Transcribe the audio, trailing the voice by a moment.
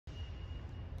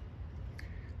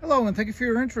Hello, and thank you for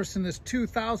your interest in this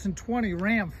 2020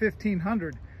 Ram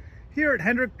 1500 here at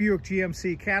Hendrick Buick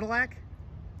GMC Cadillac.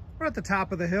 We're at the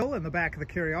top of the hill in the back of the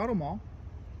Cary Auto Mall.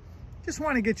 Just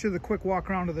want to get you the quick walk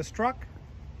around of this truck.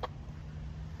 It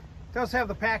does have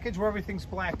the package where everything's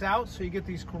blacked out, so you get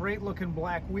these great looking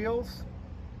black wheels.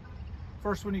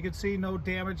 First one you can see, no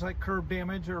damage like curb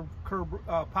damage or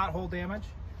pothole damage.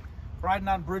 Riding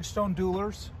on Bridgestone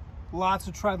Duelers. Lots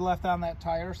of tread left on that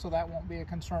tire, so that won't be a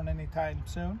concern anytime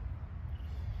soon.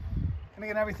 And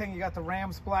again, everything, you got the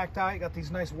Rams blacked out. You got these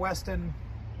nice Weston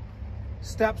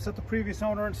steps that the previous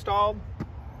owner installed.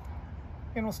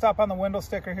 And we'll stop on the window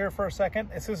sticker here for a second.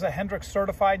 This is a Hendrick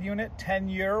certified unit,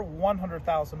 10-year,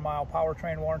 100,000-mile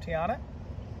powertrain warranty on it,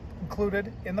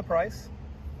 included in the price.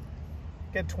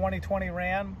 Get 2020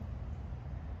 Ram.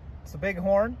 It's a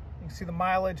Bighorn. You can see the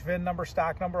mileage, VIN number,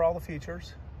 stock number, all the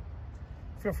features.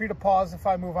 Feel free to pause if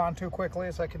I move on too quickly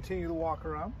as I continue to walk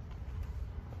around.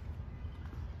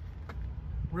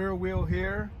 Rear wheel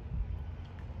here,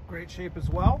 great shape as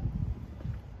well.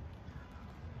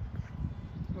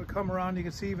 We'll come around, you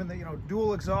can see even the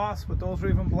dual exhaust, but those are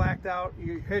even blacked out.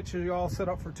 Your hitch is all set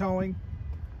up for towing.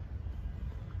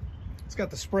 It's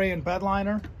got the spray and bed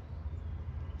liner.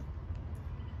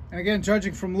 And again,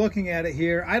 judging from looking at it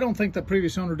here, I don't think the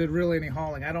previous owner did really any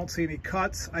hauling. I don't see any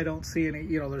cuts. I don't see any,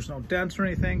 there's no dents or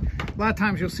anything. A lot of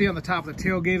times you'll see on the top of the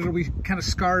tailgate, it'll be kind of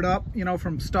scarred up,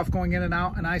 from stuff going in and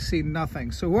out, and I see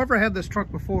nothing. So whoever had this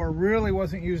truck before really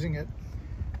wasn't using it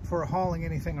for hauling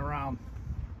anything around.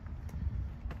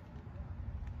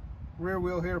 Rear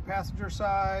wheel here, passenger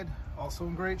side, also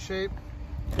in great shape.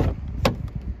 Of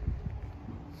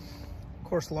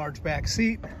course, large back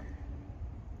seat.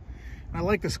 I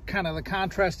like this kind of the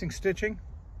contrasting stitching.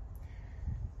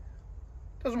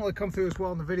 Doesn't really come through as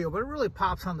well in the video, but it really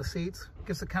pops on the seats.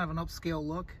 Gives it kind of an upscale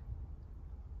look.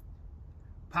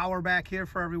 Power back here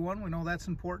for everyone. We know that's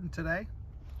important today.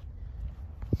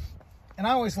 And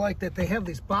I always like that they have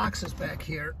these boxes back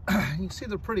here. You can see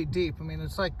they're pretty deep. I mean,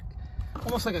 it's like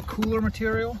almost like a cooler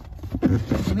material.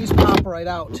 And these pop right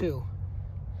out too.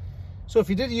 So if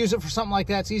you did use it for something like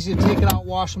that, it's easy to take it out,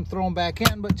 wash them, throw them back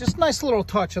in, but just a nice little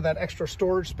touch of that extra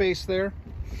storage space there.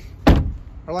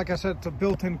 Or like I said, it's a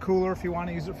built-in cooler if you want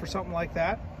to use it for something like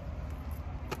that.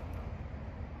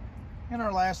 And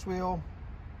our last wheel,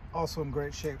 also in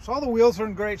great shape. So all the wheels are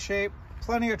in great shape,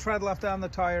 plenty of tread left on the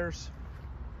tires.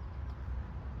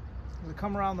 As we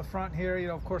come around the front here,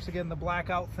 of course, again, the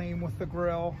blackout theme with the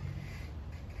grille.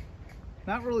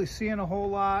 Not really seeing a whole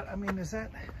lot. I mean, is that...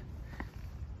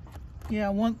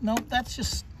 Yeah, no, that's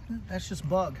just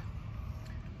bug.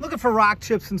 Looking for rock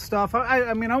chips and stuff.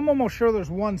 I mean, I'm almost sure there's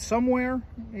one somewhere.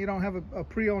 You don't have a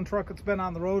pre-owned truck that's been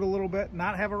on the road a little bit,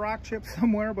 not have a rock chip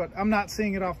somewhere, but I'm not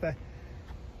seeing it off the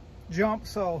jump.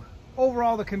 So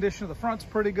overall, the condition of the front's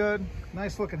pretty good.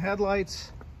 Nice looking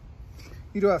headlights.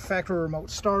 You do have factory remote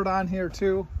start on here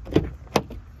too.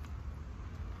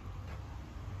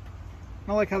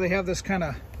 I like how they have this kind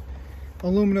of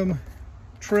aluminum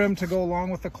trim to go along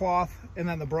with the cloth, and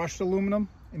then the brushed aluminum,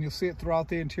 and you'll see it throughout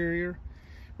the interior.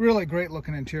 Really great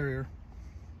looking interior.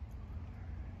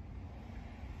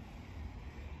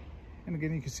 And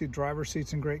again, you can see driver's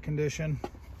seats in great condition.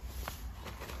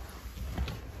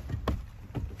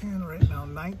 And right now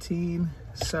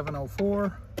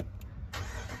 19,704.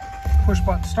 Push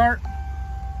button start.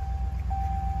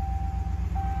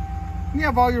 And you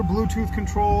have all your Bluetooth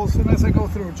controls, and as I go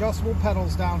through, adjustable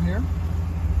pedals down here.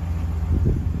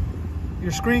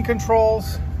 Your screen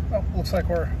controls, looks like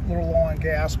we're a little low on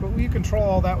gas, but you control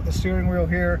all that with the steering wheel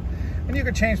here. And you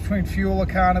can change between fuel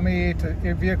economy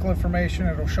to vehicle information.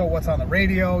 It'll show what's on the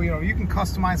radio. You can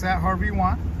customize that however you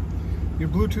want. Your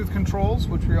Bluetooth controls,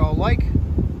 which we all like.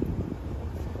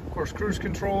 Of course, cruise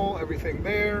control, everything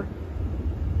there.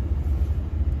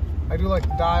 I do like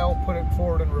the dial, put it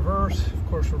forward and reverse. Of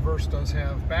course, reverse does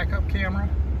have backup camera.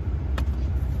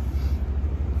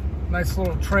 Nice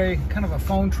little tray, kind of a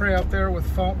phone tray up there with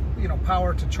phone,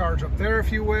 power to charge up there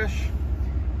if you wish.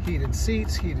 Heated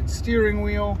seats, heated steering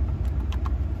wheel.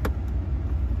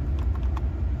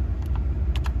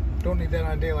 Don't need that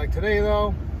on a day like today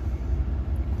though.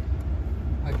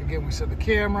 Like again, we said the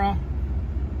camera.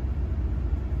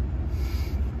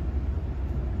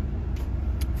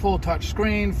 Full touch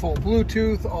screen, full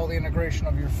Bluetooth, all the integration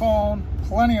of your phone.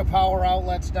 Plenty of power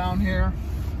outlets down here.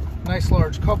 Nice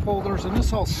large cup holders, and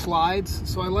this all slides,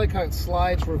 so I like how it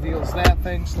slides, reveals that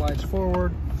thing, slides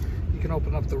forward. You can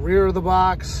open up the rear of the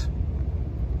box.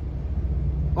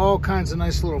 All kinds of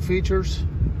nice little features.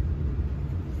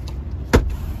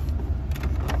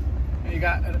 And you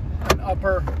got an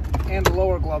upper and a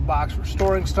lower glove box for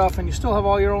storing stuff, and you still have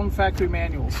all your own factory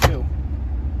manuals too.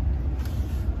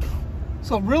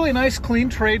 So really nice, clean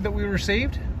trade that we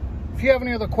received. If you have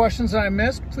any other questions that I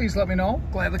missed, please let me know.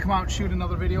 Gladly come out and shoot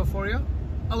another video for you.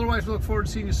 Otherwise, we look forward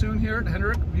to seeing you soon here at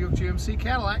Hendrick Buick GMC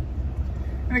Cadillac.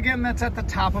 And again, that's at the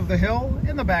top of the hill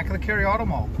in the back of the Cary Auto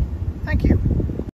Mall. Thank you.